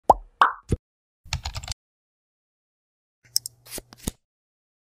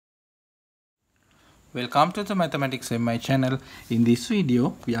Welcome to the Mathematics in my channel. In this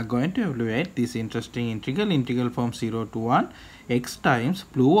video, we are going to evaluate this interesting integral from 0 to 1 x times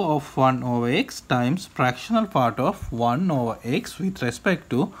blue of 1 over x times fractional part of 1 over x with respect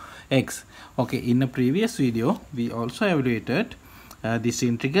to x. Okay, in a previous video, we also evaluated this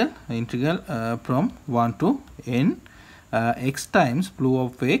integral from 1 to n x times blue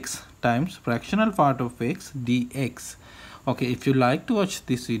of x times fractional part of x dx. Okay, if you like to watch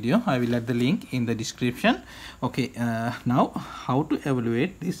this video, I will add the link in the description. Okay, now how to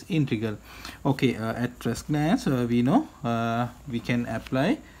evaluate this integral. Okay, at first glance we know we can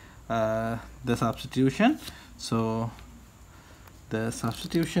apply the substitution. So the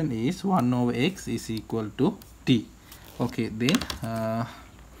substitution is 1 over x is equal to t. Okay, then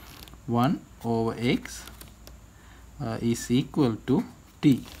 1 over x is equal to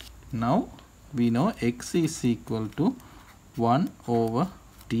t. Now we know x is equal to 1 over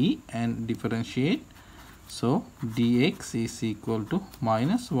t and differentiate, so dx is equal to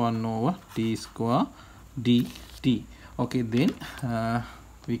minus 1 over t square dt. Okay, then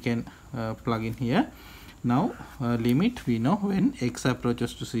we can plug in here. Now limit we know when x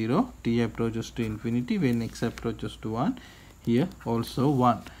approaches to 0, t approaches to infinity. When x approaches to 1, here also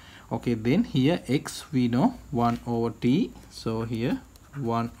 1. Okay, then here x we know 1 over t, so here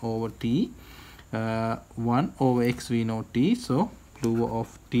 1 over t. 1 over x we know t, so blue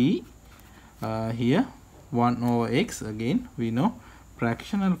of t. Here 1 over x, again we know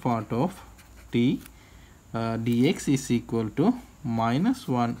fractional part of t. Dx is equal to minus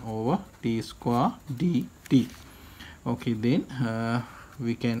 1 over t square dt. Okay, then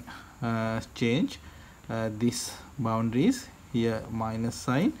we can change these boundaries. Here minus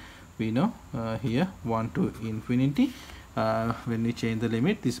sign we know, here 1 to infinity. When we change the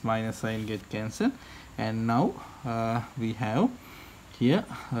limit, this minus sign get cancelled, and now we have here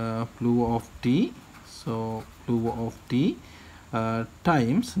blue of t, so blue of t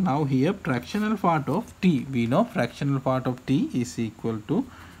times, now here fractional part of t, we know fractional part of t is equal to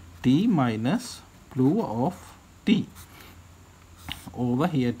t minus blue of t over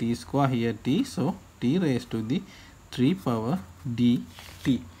here t square, here t, so t raised to the 3 power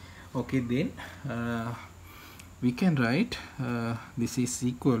dt. Okay, then we can write this is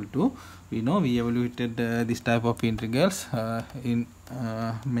equal to, we know we evaluated this type of integrals in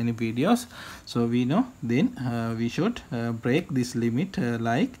many videos, so we know then we should break this limit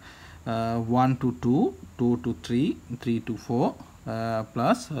like 1 to 2, 2 to 3, 3 to 4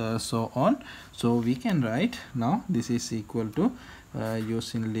 plus so on. So we can write now this is equal to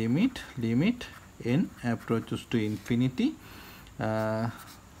using limit n approaches to infinity,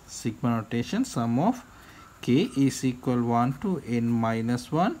 sigma notation, sum of k is equal 1 to n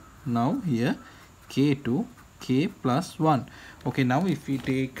minus 1. Now here k to k plus 1. Okay, now if we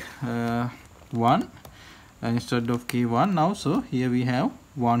take 1 instead of k1, now so here we have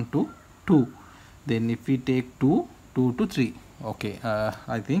 1 to 2. Then if we take 2 to 3. Okay,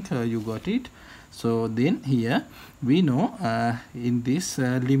 I think you got it. So then here we know in this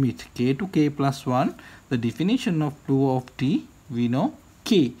limit k to k plus 1, the definition of blue of t we know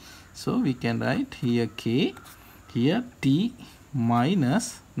k. So we can write here k, here t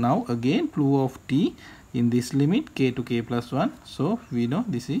minus, now again blue of t in this limit k to k plus 1. So we know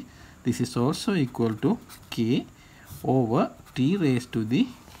this is also equal to k over t raised to the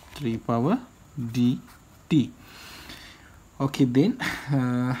 3 power dt. Okay, then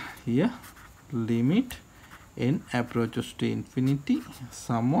here limit n approaches to infinity,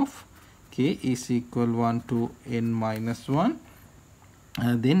 sum of k is equal 1 to n minus 1.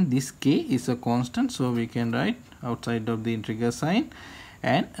 Then this k is a constant, so we can write outside of the integral sign,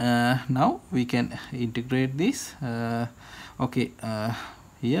 and now we can integrate this. Okay,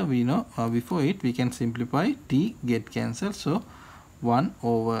 here we know before it we can simplify, t get cancelled, so 1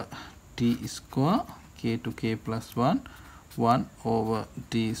 over t square k to k plus 1, 1 over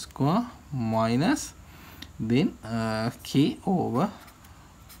t square minus then k over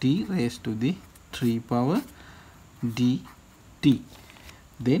t raised to the 3 power dt.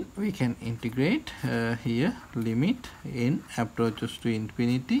 Then we can integrate here limit n approaches to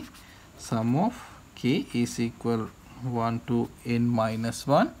infinity, sum of k is equal 1 to n minus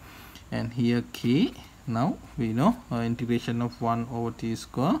 1, and here k, now we know integration of 1 over t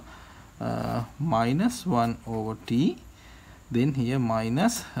square minus 1 over t, then here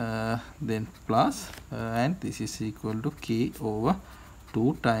minus then plus, and this is equal to k over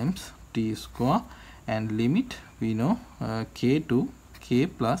 2 times t square, and limit we know k to k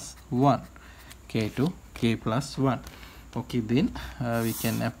plus 1, k to k plus 1. Okay, then we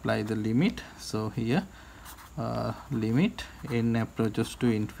can apply the limit. So here limit n approaches to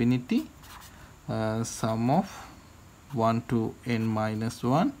infinity, sum of 1 to n minus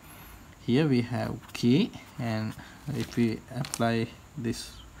 1. Here we have k, and if we apply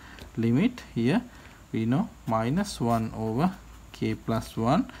this limit here, we know minus 1 over k plus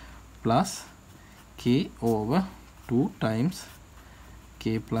 1 plus k over 2 times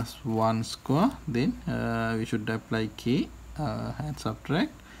k plus 1 square. Then we should apply k and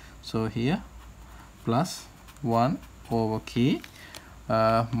subtract. So here plus 1 over k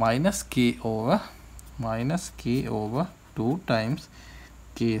minus k over 2 times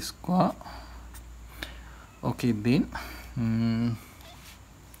k square. Okay, then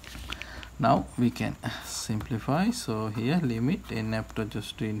now we can simplify. So here limit n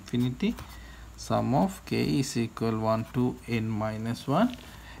approaches to infinity, sum of k is equal 1 to n minus 1,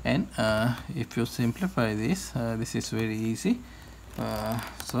 and if you simplify this, this is very easy.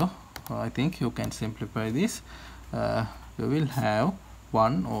 So I think you can simplify this. You will have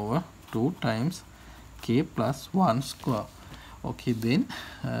 1 over 2 times k plus 1 square. Okay, then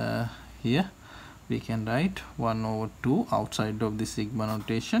here we can write 1 over 2 outside of the sigma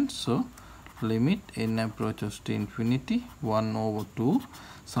notation. So limit n approaches to infinity, 1 over 2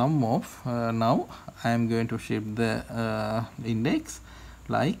 sum of now I am going to shift the index,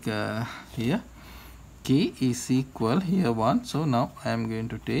 like here k is equal here 1, so now I am going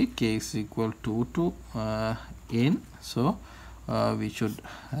to take k is equal 2 to n. So we should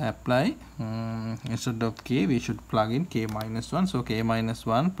apply instead of k we should plug in k minus 1. So k minus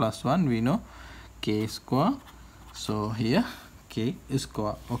 1 plus 1, we know k square, so here k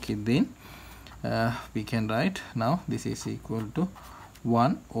square. Okay, then we can write now this is equal to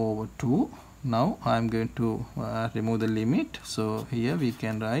 1 over 2. Now I am going to remove the limit. So here we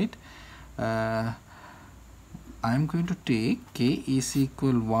can write I am going to take k is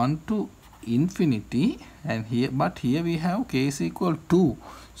equal 1 to infinity, and here, but here we have k is equal 2.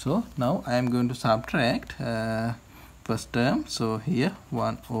 So now I am going to subtract first term. So here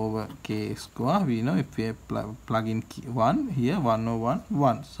 1 over k square, we know if we plug in 1 here, 1 over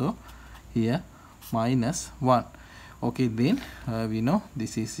 1, so here minus 1. Okay, then we know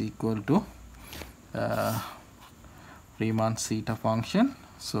this is equal to Riemann zeta function.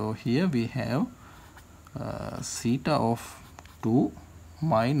 So here we have zeta of 2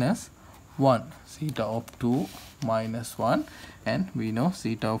 minus 1, zeta of 2 minus 1, and we know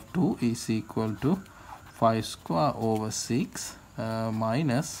zeta of 2 is equal to 5 square over 6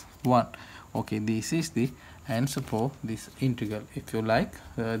 minus 1. Okay, this is the answer for this integral. If you like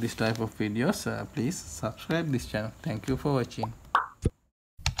this type of videos, please subscribe this channel. Thank you for watching.